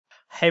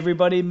Hey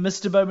everybody,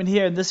 Mr. Bowman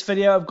here. In this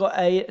video, I've got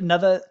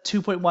another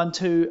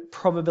 2.12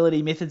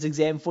 probability methods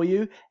exam for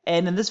you.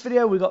 And in this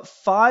video, we've got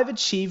 5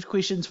 achieved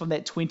questions from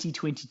that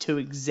 2022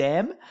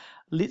 exam.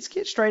 Let's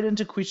get straight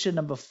into question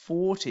number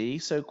 40.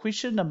 So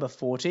question number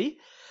 40.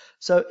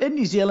 So in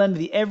New Zealand,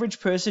 the average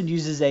person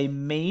uses a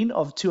mean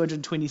of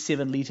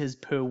 227 litres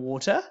per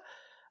water.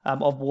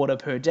 Of water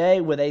per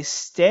day with a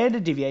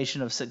standard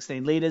deviation of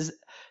 16 litres.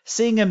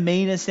 Seeing a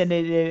mean and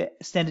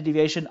standard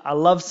deviation, I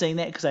love seeing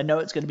that because I know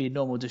it's going to be a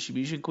normal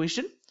distribution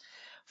question.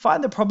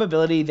 Find the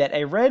probability that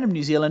a random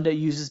New Zealander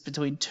uses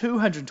between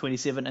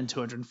 227 and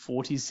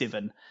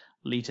 247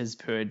 litres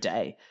per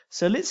day.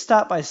 So let's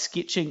start by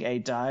sketching a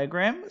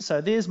diagram. So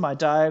there's my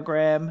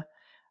diagram.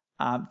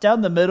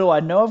 Down the middle, I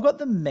know I've got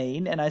the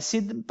mean, and I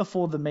said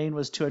before the mean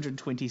was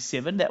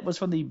 227. That was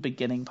from the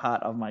beginning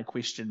part of my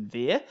question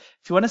there.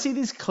 If you want to see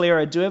these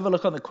clearer, do have a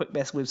look on the Quick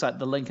Maths website,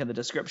 the link in the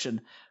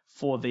description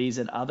for these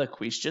and other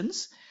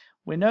questions.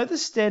 We know the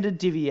standard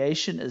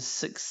deviation is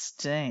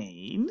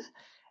 16,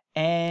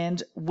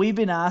 and we've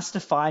been asked to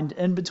find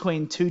in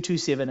between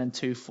 227 and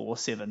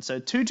 247. So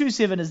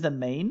 227 is the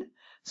mean,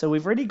 so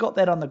we've already got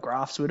that on the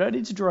graph, so we don't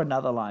need to draw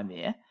another line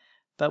there.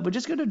 But we're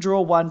just going to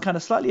draw one kind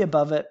of slightly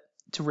above it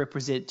to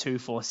represent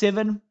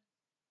 247,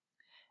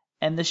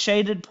 and the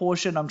shaded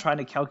portion, I'm trying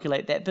to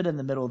calculate that bit in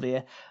the middle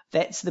there.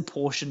 That's the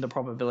portion, the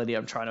probability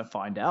I'm trying to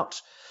find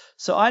out.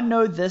 So I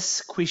know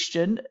this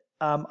question,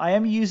 I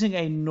am using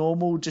a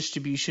normal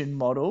distribution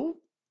model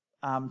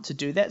to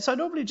do that, so I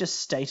normally just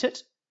state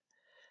it.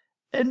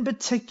 In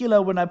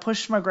particular, when I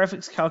push my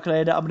graphics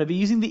calculator, I'm going to be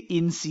using the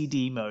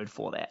NCD mode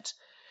for that.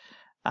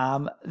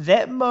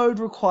 That mode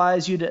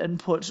requires you to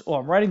input, or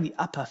I'm writing the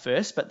upper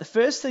first, but the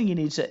first thing you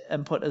need to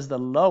input is the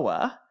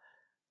lower,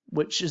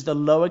 which is the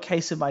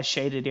lowercase of my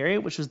shaded area,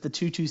 which was the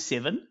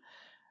 227,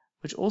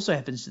 which also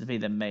happens to be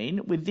the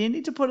mean. We then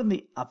need to put in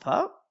the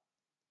upper,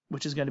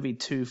 which is going to be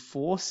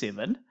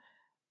 247.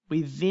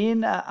 We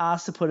then are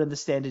asked to put in the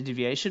standard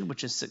deviation,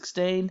 which is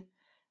 16.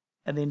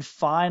 And then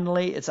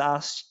finally, it's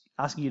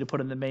asking you to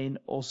put in the mean,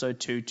 also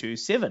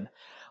 227.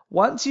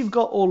 Once you've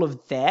got all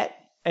of that,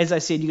 as I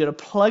said, you've got to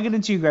plug it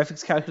into your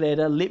graphics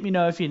calculator. Let me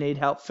know if you need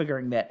help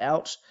figuring that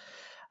out.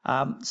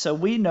 So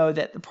we know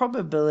that the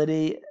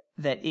probability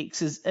that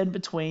X is in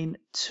between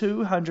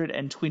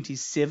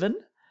 227,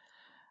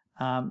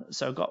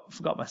 so I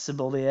forgot my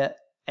symbol there,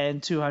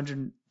 and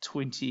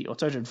 220 or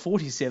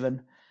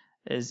 247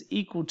 is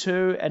equal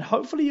to, and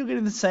hopefully you're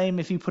getting the same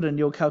if you put in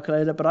your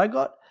calculator, but I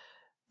got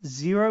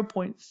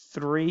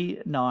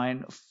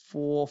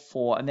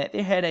 0.3944, and that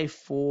there had a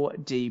 4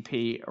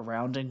 dp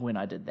rounding when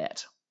I did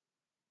that.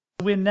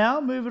 We're now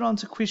moving on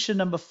to question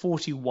number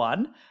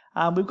 41.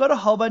 We've got a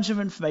whole bunch of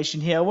information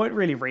here. I won't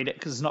really read it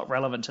because it's not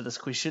relevant to this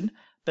question.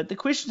 But the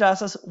question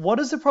asks us, what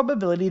is the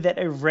probability that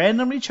a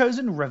randomly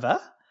chosen river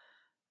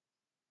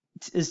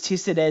is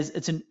tested as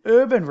it's an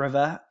urban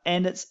river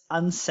and it's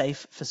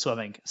unsafe for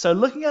swimming? So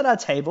looking at our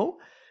table,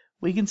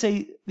 we can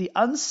see the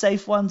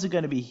unsafe ones are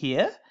going to be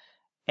here,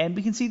 and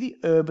we can see the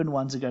urban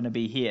ones are going to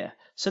be here.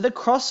 So the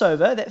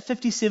crossover, that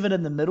 57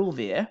 in the middle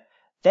there,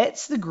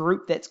 that's the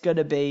group that's going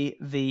to be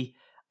the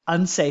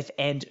unsafe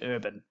and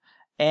urban,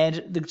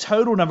 and the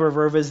total number of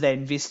rivers they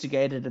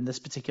investigated in this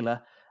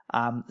particular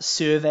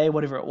survey,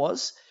 whatever it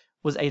was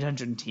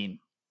 810.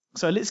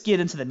 So let's get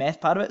into the math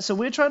part of it. So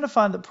we're trying to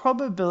find the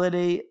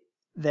probability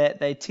that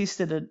they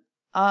tested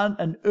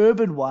an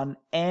urban one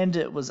and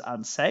it was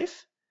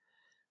unsafe.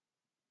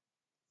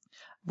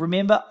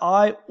 Remember,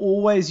 I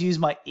always use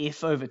my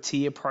F over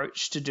T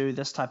approach to do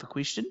this type of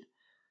question.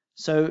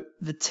 So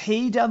the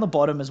T down the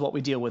bottom is what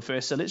we deal with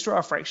first. So let's draw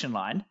a fraction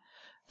line.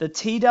 The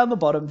T down the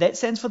bottom, that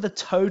stands for the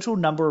total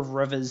number of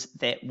rivers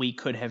that we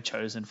could have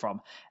chosen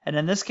from. And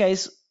in this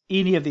case,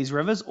 any of these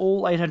rivers,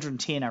 all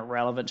 810 are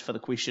relevant for the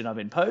question I've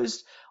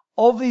imposed.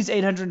 Of these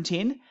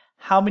 810,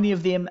 how many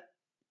of them,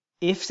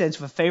 F stands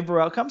for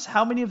favorable outcomes,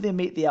 how many of them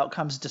meet the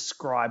outcomes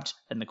described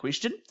in the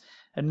question?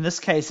 And in this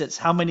case, it's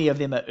how many of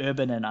them are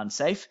urban and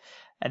unsafe,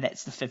 and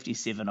that's the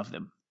 57 of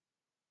them.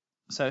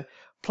 So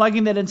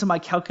plugging that into my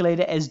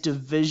calculator as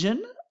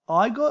division,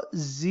 I got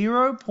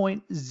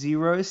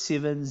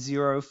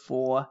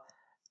 0.0704,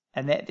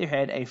 and that there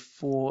had a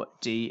 4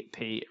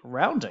 dp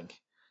rounding.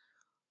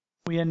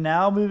 We are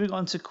now moving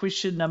on to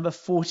question number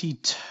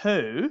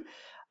 42.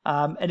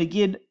 And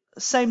again,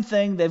 same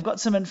thing. They've got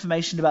some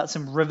information about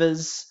some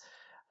rivers.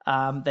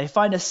 They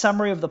find a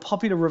summary of the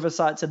popular river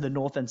sites in the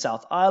North and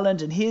South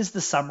Island, and here's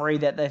the summary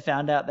that they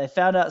found out. They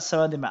found out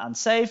some of them are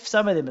unsafe,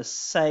 some of them are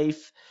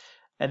safe,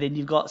 and then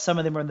you've got some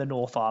of them are in the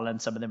North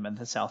Island, some of them in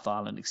the South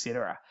Island,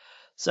 etc.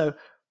 So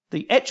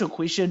the actual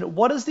question,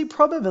 what is the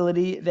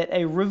probability that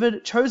a river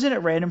chosen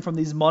at random from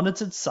these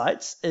monitored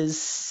sites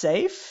is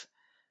safe,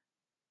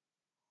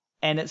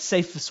 and it's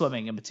safe for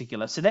swimming in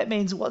particular? So that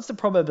means what's the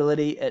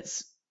probability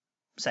it's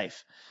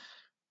safe?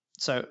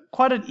 So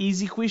quite an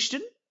easy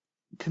question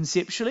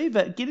conceptually,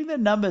 but getting the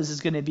numbers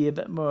is going to be a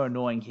bit more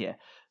annoying here.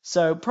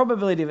 So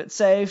probability of it's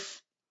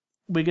safe,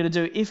 we're going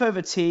to do F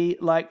over T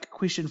like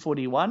question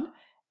 41,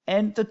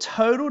 And the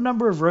total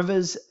number of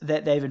rivers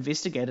that they've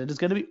investigated is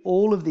going to be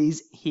all of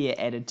these here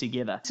added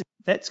together.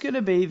 That's going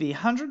to be the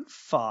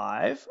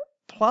 105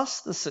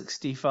 plus the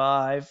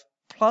 65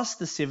 plus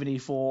the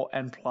 74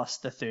 and plus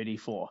the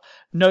 34.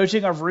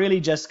 Noting I've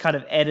really just kind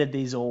of added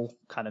these all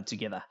kind of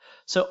together.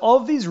 So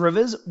of these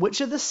rivers,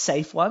 which are the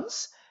safe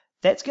ones?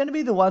 That's going to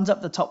be the ones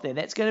up the top there.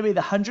 That's going to be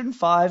the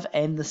 105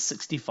 and the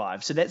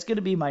 65. So that's going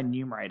to be my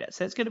numerator.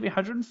 So that's going to be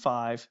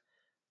 105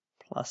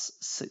 plus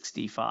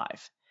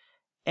 65.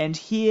 And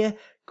here,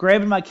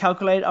 grabbing my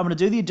calculator, I'm going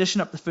to do the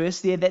addition up the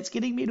first there. That's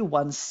getting me to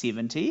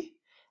 170.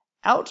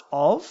 Out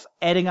of,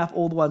 adding up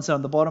all the ones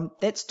on the bottom,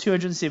 that's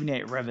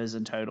 278 rivers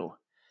in total.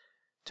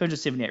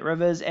 278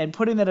 rivers. And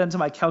putting that into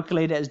my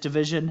calculator as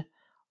division,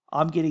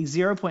 I'm getting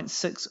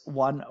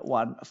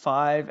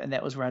 0.6115, and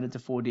that was rounded to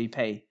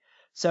 4dp.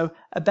 So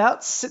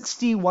about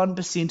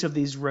 61% of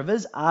these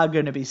rivers are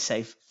going to be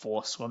safe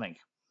for swimming.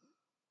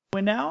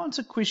 We're now on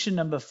to question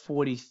number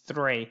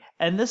 43,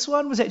 and this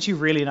one was actually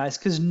really nice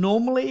because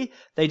normally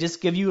they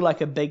just give you like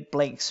a big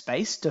blank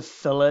space to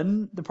fill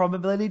in the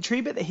probability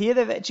tree, but here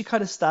they've actually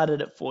kind of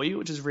started it for you,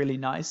 which is really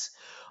nice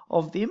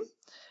of them.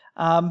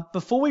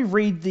 Before we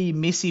read the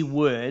messy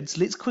words,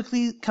 let's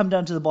quickly come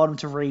down to the bottom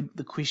to read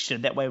the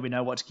question. That way we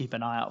know what to keep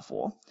an eye out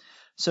for.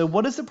 So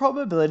what is the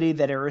probability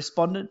that a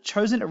respondent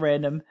chosen at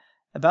random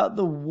about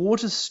the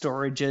water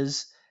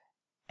storages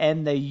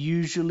and they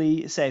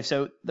usually save?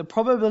 So the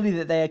probability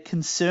that they are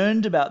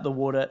concerned about the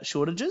water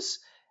shortages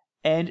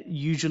and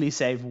usually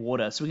save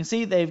water. So we can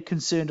see they've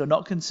concerned or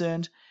not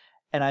concerned,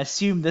 and I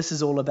assume this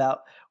is all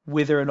about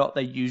whether or not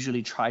they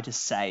usually try to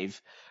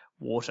save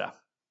water.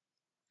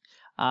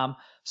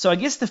 So I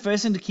guess the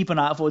first thing to keep an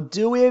eye out for,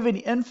 do we have any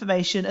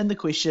information in the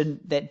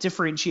question that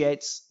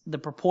differentiates the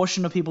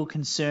proportion of people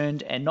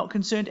concerned and not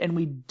concerned? And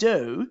we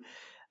do.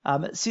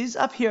 It says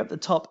up here at the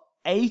top,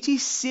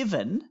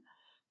 87%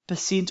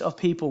 of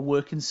people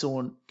were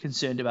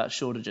concerned about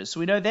shortages.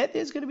 So we know that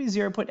there's going to be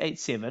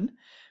 0.87,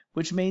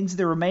 which means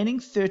the remaining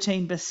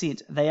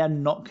 13%, they are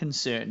not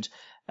concerned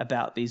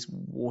about these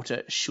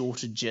water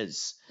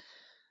shortages.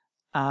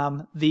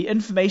 The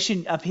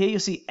information up here, you'll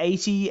see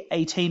 80,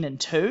 18, and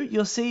 2.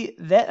 You'll see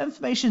that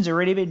information's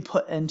already been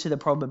put into the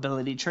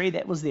probability tree.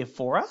 That was there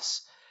for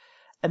us.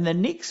 And the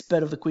next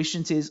bit of the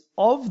question says,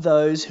 of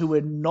those who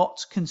were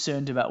not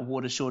concerned about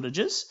water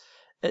shortages,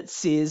 it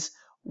says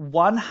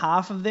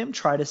 1/2 of them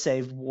try to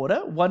save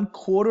water,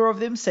 1/4 of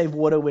them save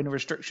water when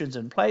restrictions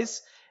in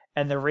place,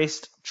 and the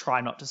rest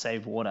try not to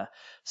save water.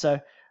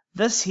 So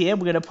this here,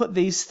 we're going to put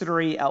these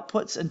three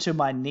outputs into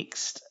my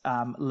next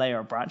layer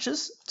of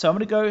branches. So I'm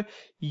going to go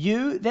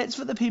U, that's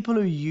for the people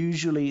who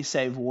usually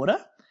save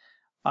water.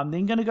 I'm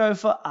then going to go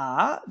for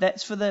R,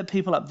 that's for the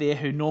people up there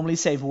who normally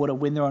save water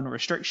when they're on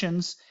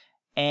restrictions.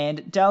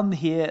 And down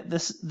here,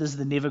 this is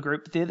the never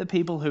group. They're the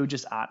people who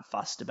just aren't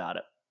fussed about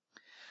it.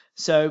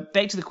 So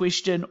back to the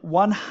question,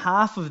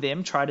 1/2 of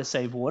them try to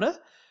save water.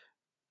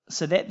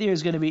 So that there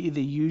is going to be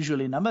the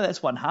usually number,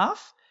 that's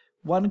 1/2.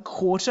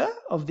 1/4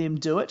 of them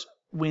do it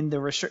when the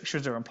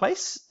restrictions are in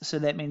place. So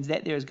that means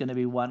that there is going to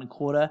be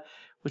 1/4,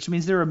 which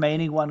means the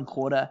remaining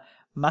 1/4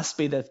 must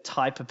be the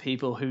type of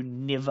people who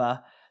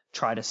never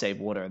try to save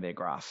water in their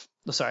graph.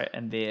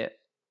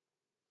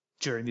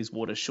 During these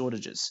water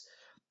shortages.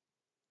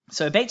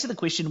 So back to the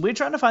question, we're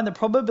trying to find the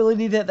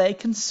probability that they're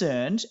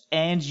concerned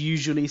and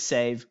usually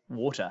save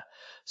water.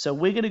 So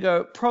we're going to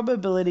go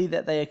probability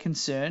that they are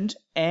concerned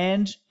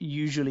and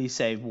usually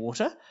save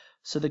water.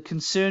 So the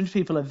concerned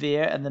people are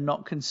there and the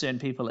not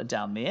concerned people are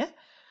down there.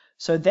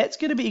 So that's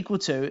going to be equal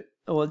to,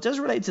 or it does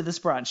relate to this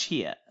branch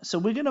here. So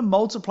we're going to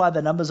multiply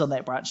the numbers on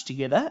that branch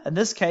together. In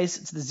this case,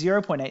 it's the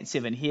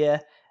 0.87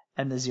 here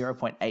and the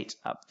 0.8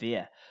 up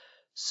there.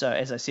 So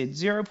as I said,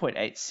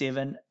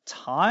 0.87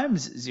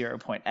 times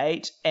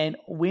 0.8, and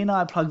when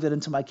I plugged it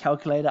into my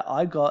calculator,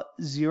 I got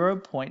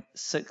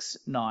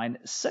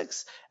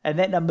 0.696, and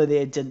that number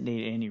there didn't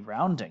need any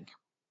rounding.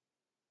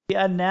 We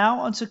are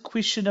now on to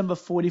question number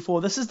 44.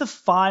 This is the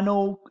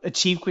final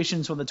achieved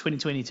questions from the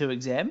 2022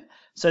 exam.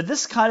 So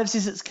this kind of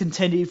says it's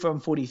continued from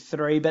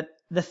 43, but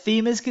the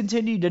theme is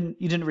continued.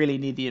 You didn't really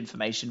need the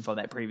information from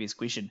that previous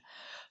question.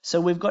 So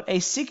we've got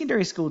a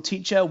secondary school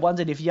teacher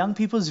wondered if young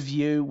people's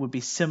view would be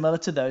similar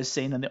to those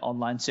seen in the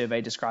online survey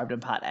described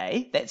in part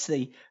A. That's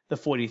the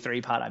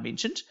 43 part I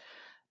mentioned.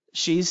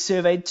 She's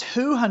surveyed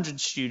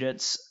 200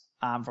 students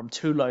from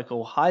 2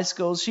 local high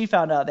schools. She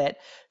found out that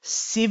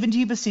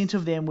 70%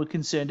 of them were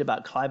concerned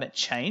about climate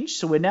change.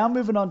 So we're now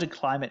moving on to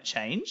climate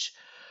change.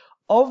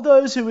 Of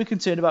those who were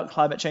concerned about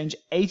climate change,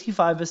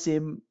 85%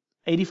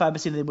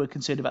 of them were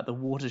concerned about the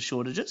water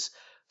shortages.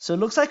 So it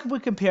looks like we're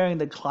comparing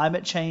the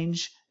climate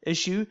change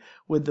issue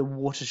with the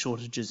water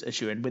shortages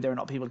issue and whether or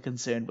not people are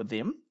concerned with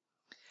them.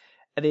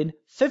 And then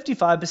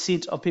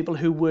 55% of people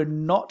who were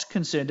not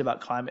concerned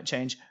about climate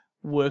change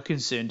were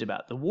concerned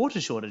about the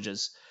water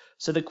shortages.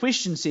 So the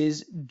question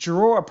says,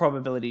 draw a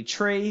probability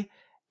tree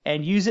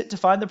and use it to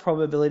find the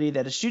probability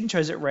that a student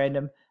chosen at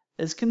random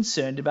is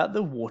concerned about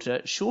the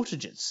water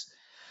shortages.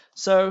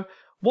 So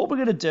what we're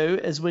going to do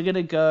is we're going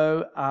to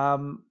go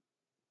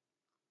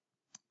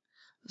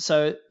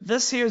So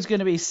this here is going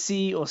to be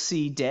C or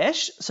C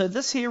dash. So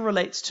this here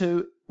relates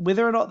to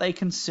whether or not they're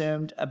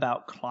concerned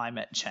about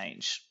climate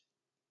change.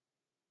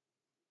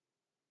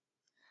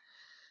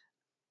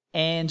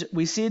 And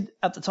we said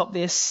at the top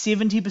there,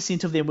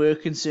 70% of them were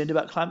concerned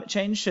about climate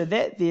change. So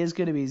that there's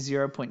going to be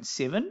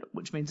 0.7,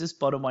 which means this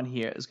bottom one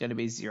here is going to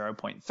be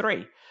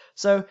 0.3.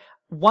 So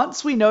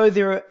once we know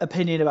their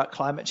opinion about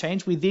climate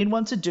change, we then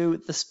want to do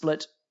the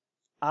split.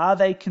 Are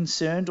they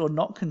concerned or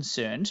not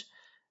concerned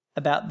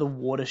about the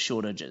water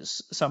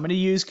shortages? So I'm going to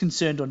use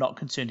concerned or not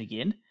concerned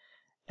again.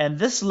 And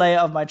this layer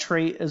of my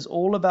tree is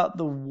all about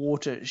the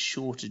water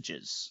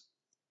shortages.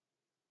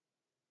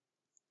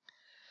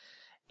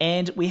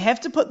 And we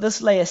have to put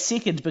this layer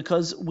second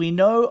because we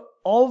know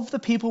of the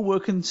people who are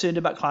concerned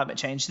about climate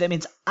change. That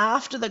means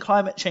after the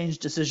climate change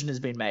decision has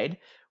been made,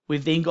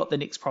 we've then got the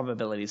next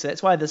probability. So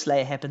that's why this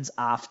layer happens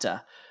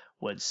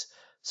afterwards.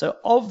 So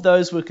of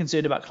those who were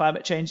concerned about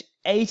climate change,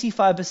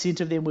 85%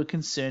 of them were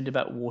concerned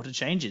about water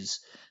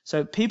changes.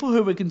 So people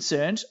who were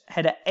concerned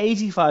had an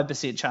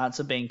 85% chance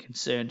of being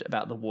concerned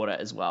about the water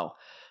as well.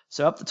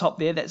 So up the top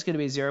there, that's going to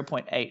be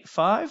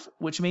 0.85,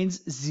 which means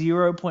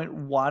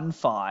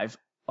 0.15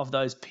 of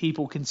those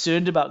people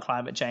concerned about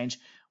climate change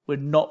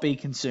would not be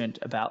concerned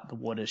about the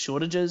water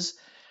shortages.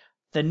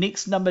 The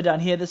next number down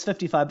here, this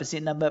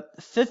 55% number,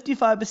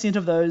 55%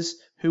 of those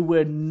who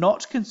were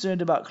not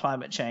concerned about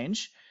climate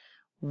change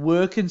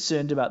were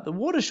concerned about the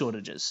water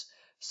shortages.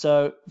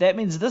 So that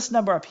means this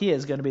number up here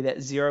is going to be that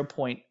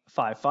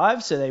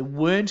 0.55. So they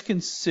weren't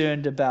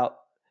concerned about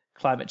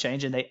climate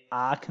change and they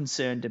are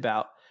concerned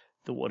about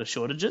the water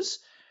shortages.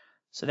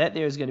 So that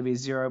there is going to be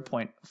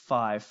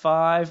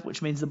 0.55,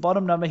 which means the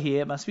bottom number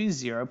here must be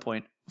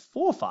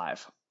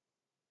 0.45.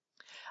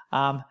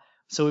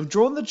 So we've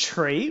drawn the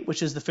tree,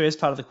 which is the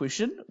first part of the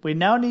question. We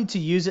now need to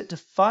use it to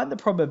find the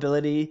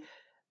probability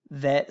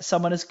that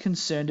someone is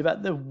concerned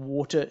about the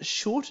water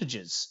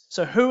shortages.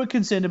 So who are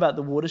concerned about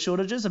the water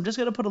shortages? I'm just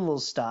going to put a little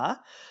star.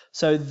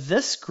 So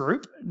this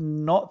group,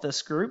 not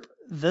this group,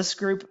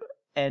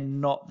 and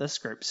not this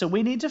group. So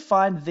we need to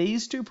find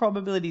these two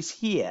probabilities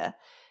here,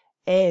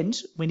 and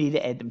we need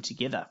to add them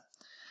together.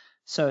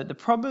 So the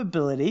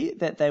probability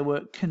that they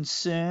were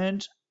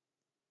concerned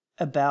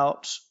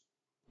about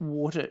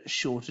water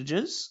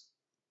shortages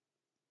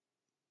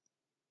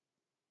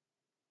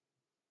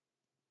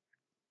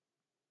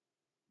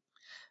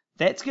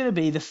that's going to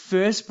be the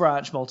first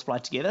branch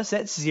multiplied together. So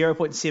that's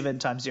 0.7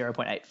 times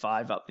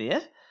 0.85 up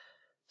there.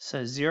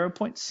 So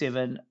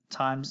 0.7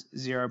 times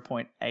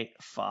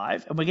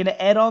 0.85. And we're going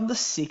to add on the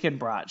second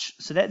branch.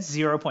 So that's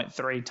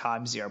 0.3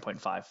 times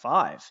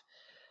 0.55.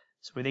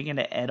 So we're then going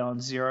to add on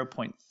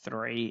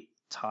 0.3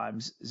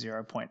 times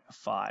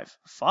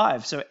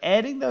 0.55. So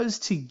adding those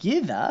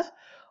together,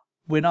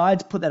 when I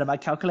put that in my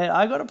calculator,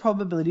 I got a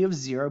probability of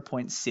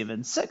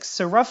 0.76.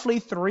 So roughly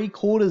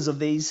 3/4 of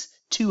these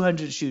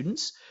 200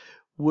 students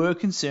were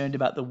concerned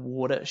about the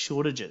water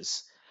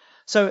shortages.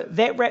 So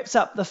that wraps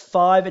up the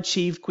 5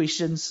 achieved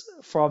questions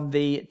from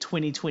the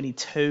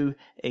 2022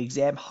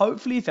 exam.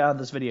 Hopefully you found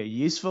this video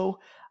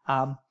useful.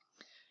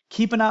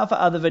 Keep an eye out for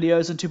other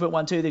videos on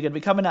 2.12. They're going to be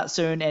coming out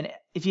soon. And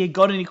if you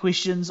got any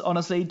questions,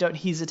 honestly, don't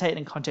hesitate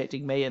in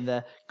contacting me in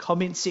the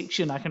comments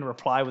section. I can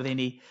reply with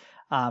any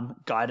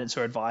guidance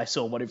or advice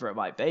or whatever it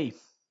might be.